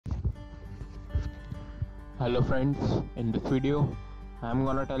Hello friends, in this video I'm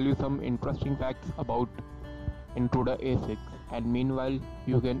gonna tell you some interesting facts about Intruder A6, and meanwhile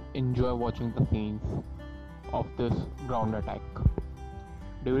you can enjoy watching the scenes of this ground attack.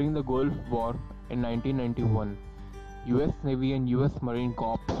 During the Gulf War in 1991, US Navy and US Marine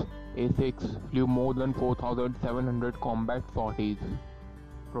Corps A6 flew more than 4,700 combat sorties,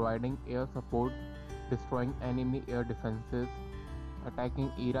 providing air support, destroying enemy air defenses,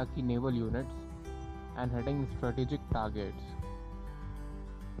 attacking Iraqi naval units, and hitting strategic targets.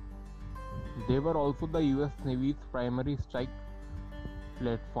 They were also the US Navy's primary strike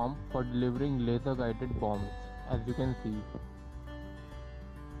platform for delivering laser-guided bombs, as you can see.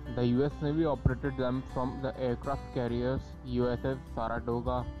 The US Navy operated them from the aircraft carriers USS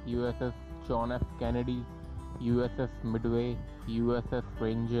Saratoga, USS John F. Kennedy, USS Midway, USS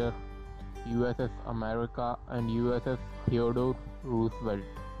Ranger, USS America, and USS Theodore Roosevelt,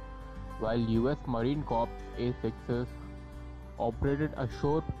 while US Marine Corps A6s operated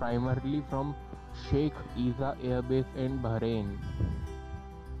ashore primarily from Shaikh Isa Air Base in Bahrain.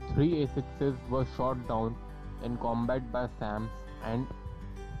 3 A6s were shot down in combat by SAMs and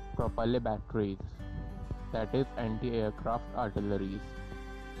AAA batteries, that is anti-aircraft artilleries.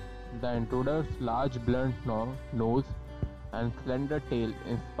 The Intruders' large blunt nose and slender tail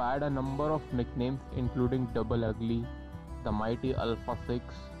inspired a number of nicknames, including Double Ugly, the mighty Alpha 6,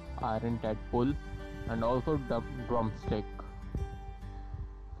 Iron Tadpole, and also Drumstick.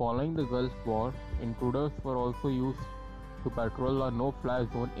 Following the Gulf War, Intruders were also used to patrol a no-fly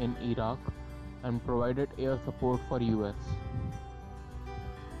zone in Iraq and provided air support for US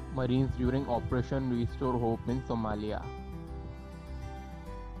Marines during Operation Restore Hope in Somalia.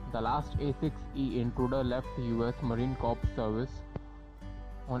 The last A-6E Intruder left the US Marine Corps service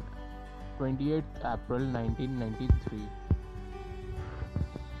on 28 April 1993.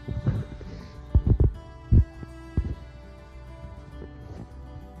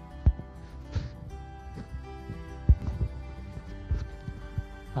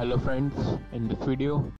 Hello friends, in this video